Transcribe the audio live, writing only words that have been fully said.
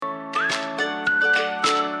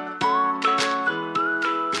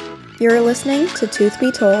You're listening to Tooth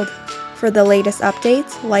Be Told. For the latest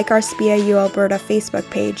updates, like our SPIA U Alberta Facebook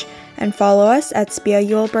page and follow us at SPIA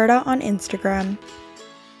U Alberta on Instagram.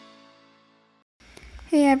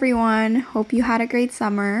 Hey everyone, hope you had a great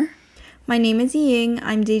summer. My name is Ying,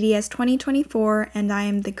 I'm DDS 2024, and I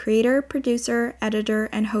am the creator, producer, editor,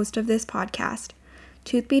 and host of this podcast.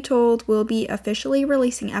 Tooth Be Told will be officially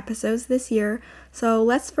releasing episodes this year, so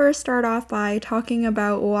let's first start off by talking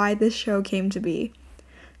about why this show came to be.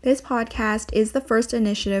 This podcast is the first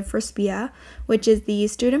initiative for SPIA, which is the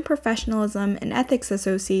Student Professionalism and Ethics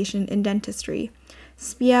Association in Dentistry.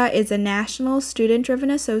 SPIA is a national student-driven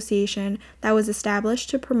association that was established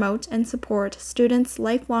to promote and support students'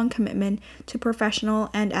 lifelong commitment to professional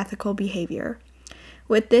and ethical behavior.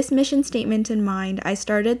 With this mission statement in mind, I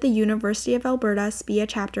started the University of Alberta SPIA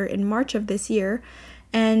chapter in March of this year,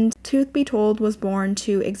 and Tooth Be Told was born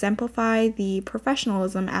to exemplify the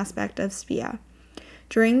professionalism aspect of SPIA.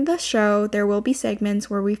 During the show, there will be segments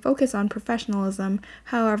where we focus on professionalism.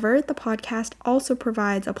 However, the podcast also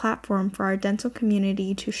provides a platform for our dental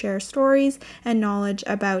community to share stories and knowledge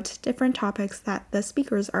about different topics that the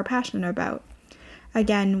speakers are passionate about.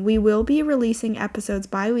 Again, we will be releasing episodes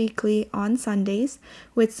bi-weekly on Sundays,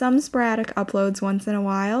 with some sporadic uploads once in a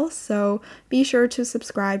while, so be sure to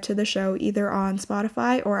subscribe to the show either on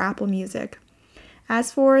Spotify or Apple Music.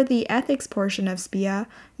 As for the ethics portion of SPIA,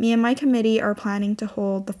 me and my committee are planning to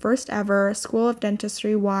hold the first ever School of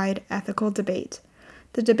Dentistry-wide ethical debate.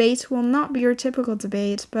 The debate will not be your typical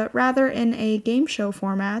debate, but rather in a game show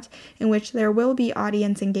format in which there will be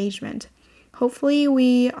audience engagement. Hopefully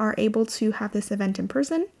we are able to have this event in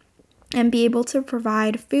person and be able to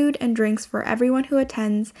provide food and drinks for everyone who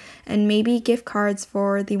attends and maybe gift cards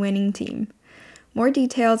for the winning team. More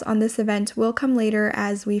details on this event will come later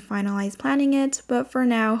as we finalize planning it, but for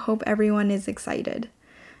now, hope everyone is excited.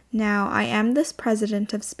 Now, I am the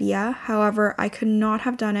president of SPIA, however, I could not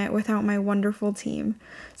have done it without my wonderful team.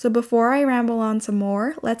 So before I ramble on some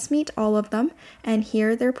more, let's meet all of them and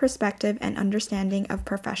hear their perspective and understanding of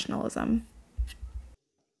professionalism.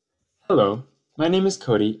 Hello, my name is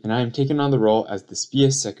Cody, and I am taking on the role as the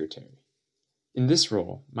SPIA secretary. In this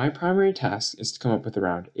role, my primary task is to come up with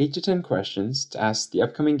around 8 to 10 questions to ask the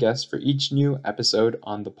upcoming guests for each new episode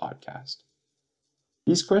on the podcast.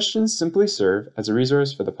 These questions simply serve as a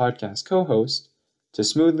resource for the podcast co-host to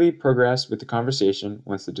smoothly progress with the conversation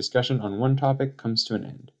once the discussion on one topic comes to an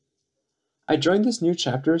end. I joined this new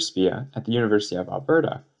chapter of SPIA at the University of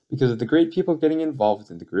Alberta because of the great people getting involved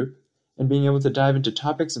in the group and being able to dive into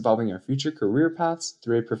topics involving our future career paths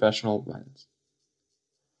through a professional lens.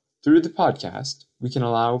 Through the podcast, we can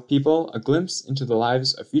allow people a glimpse into the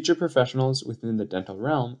lives of future professionals within the dental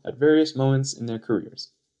realm at various moments in their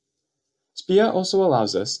careers. SPIA also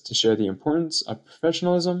allows us to share the importance of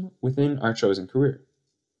professionalism within our chosen career.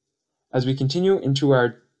 As we continue into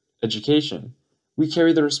our education, we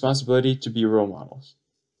carry the responsibility to be role models.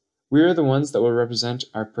 We are the ones that will represent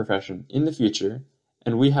our profession in the future,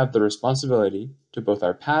 and we have the responsibility to both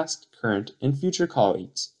our past, current, and future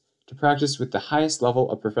colleagues to practice with the highest level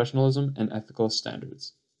of professionalism and ethical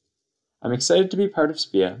standards. I'm excited to be part of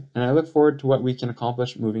SPIA, and I look forward to what we can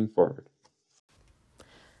accomplish moving forward.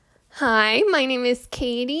 Hi, my name is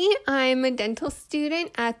Katie. I'm a dental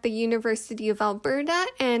student at the University of Alberta,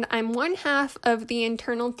 and I'm one half of the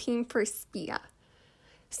internal team for SPIA.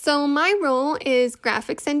 So my role is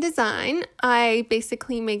graphics and design. I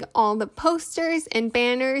basically make all the posters and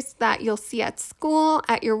banners that you'll see at school,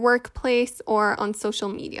 at your workplace, or on social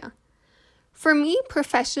media. For me,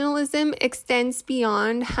 professionalism extends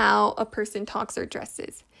beyond how a person talks or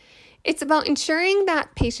dresses. It's about ensuring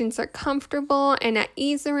that patients are comfortable and at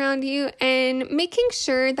ease around you and making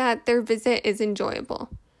sure that their visit is enjoyable.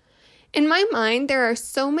 In my mind, there are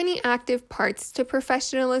so many active parts to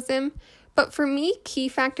professionalism, but for me, key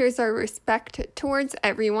factors are respect towards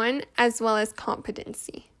everyone as well as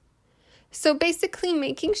competency. So basically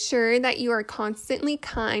making sure that you are constantly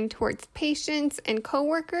kind towards patients and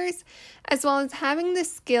coworkers, as well as having the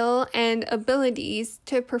skill and abilities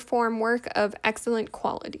to perform work of excellent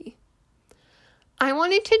quality. I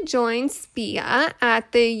wanted to join SPIA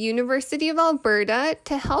at the University of Alberta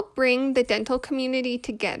to help bring the dental community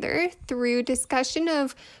together through discussion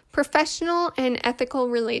of professional and ethical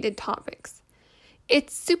related topics.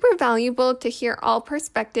 It's super valuable to hear all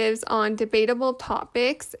perspectives on debatable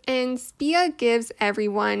topics, and SPIA gives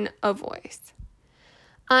everyone a voice.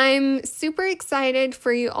 I'm super excited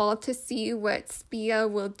for you all to see what SPIA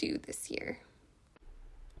will do this year.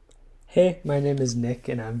 Hey, my name is Nick,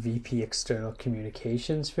 and I'm VP External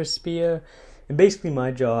Communications for SPIA. And basically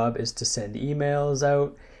my job is to send emails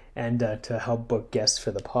out and to help book guests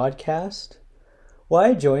for the podcast. Well,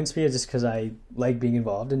 I joined SPIA just because I like being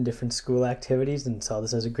involved in different school activities and saw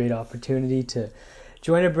this as a great opportunity to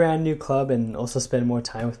join a brand new club and also spend more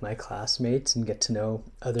time with my classmates and get to know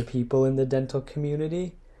other people in the dental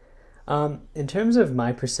community. In terms of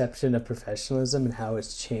my perception of professionalism and how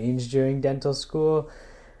it's changed during dental school,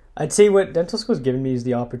 I'd say what dental school has given me is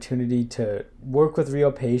the opportunity to work with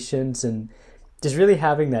real patients, and just really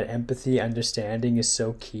having that empathy, understanding is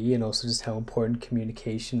so key, and also just how important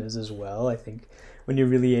communication is as well. I think when you're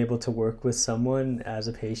really able to work with someone as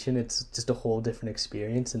a patient, it's just a whole different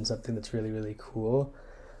experience and something that's really, really cool.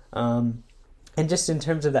 And just in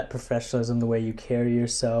terms of that professionalism, the way you carry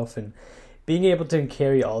yourself and being able to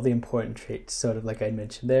carry all the important traits, sort of like I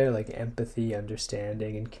mentioned there, like empathy,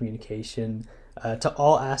 understanding, and communication to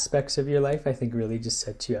all aspects of your life, I think really just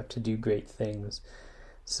sets you up to do great things.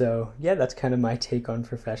 So yeah, that's kind of my take on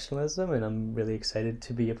professionalism, and I'm really excited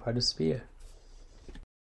to be a part of SPIA.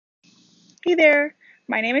 Hey there,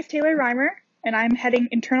 my name is Taylor Reimer, and I'm heading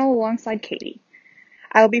internal alongside Katie.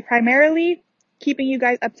 I will be primarily keeping you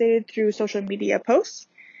guys updated through social media posts.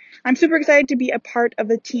 I'm super excited to be a part of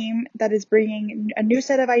a team that is bringing a new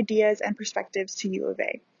set of ideas and perspectives to U of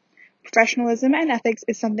A. Professionalism and ethics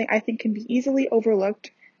is something I think can be easily overlooked,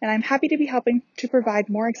 and I'm happy to be helping to provide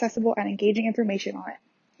more accessible and engaging information on it.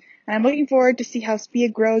 And I'm looking forward to see how SPIA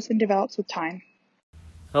grows and develops with time.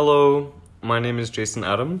 Hello, my name is Jason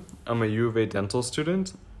Adam. I'm a U of A dental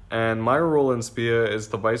student, and my role in SPIA is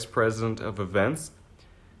the Vice President of Events,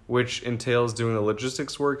 which entails doing the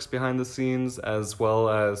logistics works behind the scenes, as well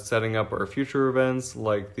as setting up our future events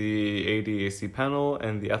like the ADAC panel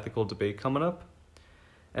and the ethical debate coming up.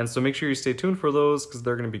 And so make sure you stay tuned for those because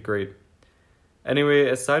they're going to be great. Anyway,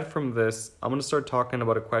 aside from this, I'm going to start talking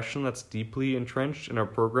about a question that's deeply entrenched in our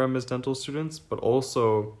program as dental students, but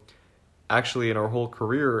also actually in our whole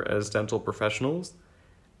career as dental professionals.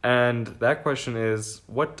 And that question is,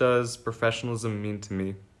 what does professionalism mean to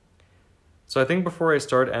me? So I think before I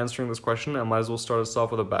start answering this question, I might as well start us off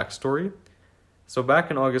with a backstory. So back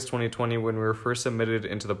in August 2020, when we were first admitted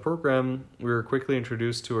into the program, we were quickly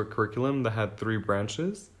introduced to a curriculum that had 3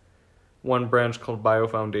 branches. One branch called Bio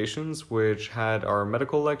Foundations, which had our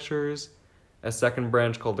medical lectures, a second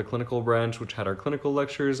branch called the Clinical Branch, which had our clinical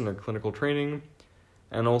lectures and our clinical training,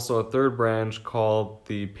 and also a third branch called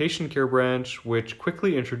the Patient Care Branch, which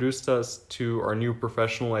quickly introduced us to our new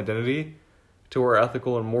professional identity, to our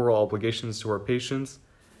ethical and moral obligations to our patients,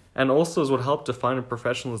 and also is what helped define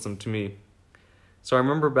professionalism to me. So I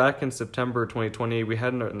remember back in September 2020, we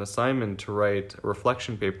had an assignment to write a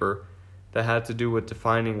reflection paper that had to do with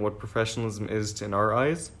defining what professionalism is in our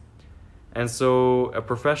eyes. And so a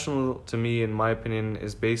professional, to me, in my opinion,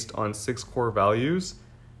 is based on 6 core values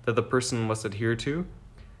that the person must adhere to.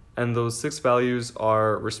 And those 6 values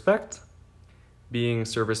are respect, being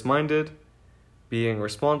service-minded, being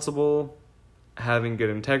responsible, having good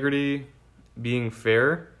integrity, being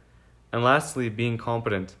fair, and lastly, being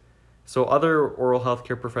competent. So other oral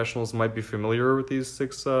healthcare professionals might be familiar with these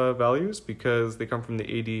 6 values because they come from the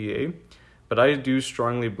ADEA, but I do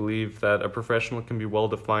strongly believe that a professional can be well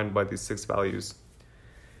defined by these 6 values.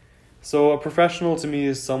 So a professional to me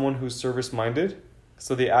is someone who's service-minded,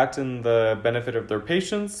 so they act in the benefit of their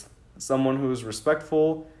patients, someone who's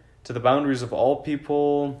respectful to the boundaries of all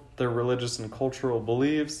people, their religious and cultural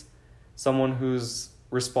beliefs, someone who's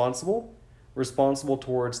responsible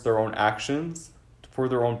towards their own actions, for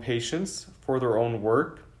their own patients, for their own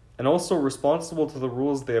work, and also responsible to the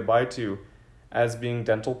rules they abide to as being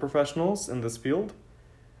dental professionals in this field,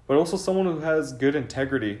 but also someone who has good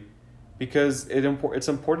integrity, because it's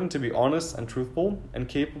important to be honest and truthful and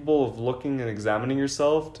capable of looking and examining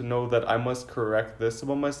yourself to know that I must correct this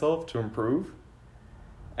about myself to improve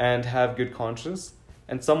and have good conscience,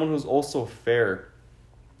 and someone who's also fair,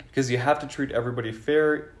 because you have to treat everybody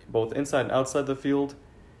fair, both inside and outside the field.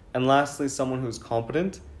 And lastly, someone who's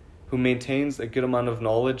competent, who maintains a good amount of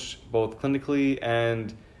knowledge, both clinically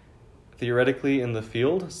and theoretically in the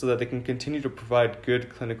field, so that they can continue to provide good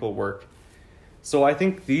clinical work. So I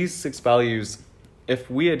think these 6 values,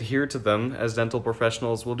 if we adhere to them as dental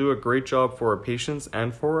professionals, we'll do a great job for our patients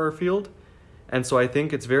and for our field. And so I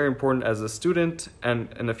think it's very important as a student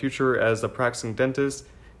and in the future as a practicing dentist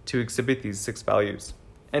to exhibit these 6 values.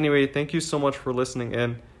 Anyway, thank you so much for listening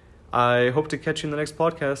in. I hope to catch you in the next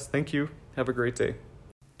podcast. Thank you. Have a great day.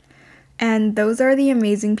 And those are the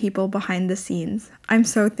amazing people behind the scenes. I'm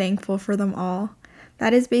so thankful for them all.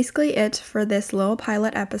 That is basically it for this little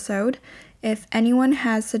pilot episode. If anyone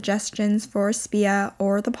has suggestions for SPIA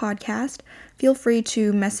or the podcast, feel free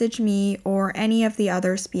to message me or any of the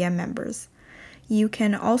other SPIA members. You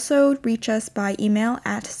can also reach us by email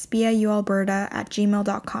at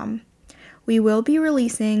spiaualberta@gmail.com. We will be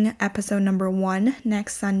releasing episode number 1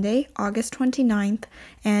 next Sunday, August 29th,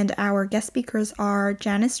 and our guest speakers are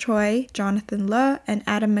Janice Choi, Jonathan Le, and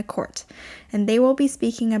Adam McCourt, and they will be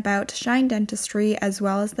speaking about Shine Dentistry as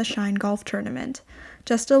well as the Shine Golf Tournament.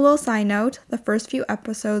 Just a little side note, the first few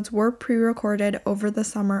episodes were pre-recorded over the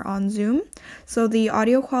summer on Zoom, so the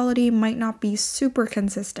audio quality might not be super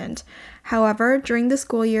consistent. However, during the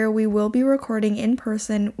school year, we will be recording in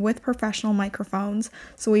person with professional microphones,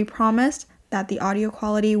 so we promise that the audio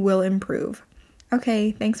quality will improve.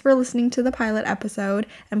 Okay, thanks for listening to the pilot episode,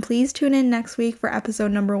 and please tune in next week for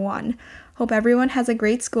episode number 1. Hope everyone has a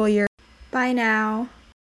great school year. Bye now.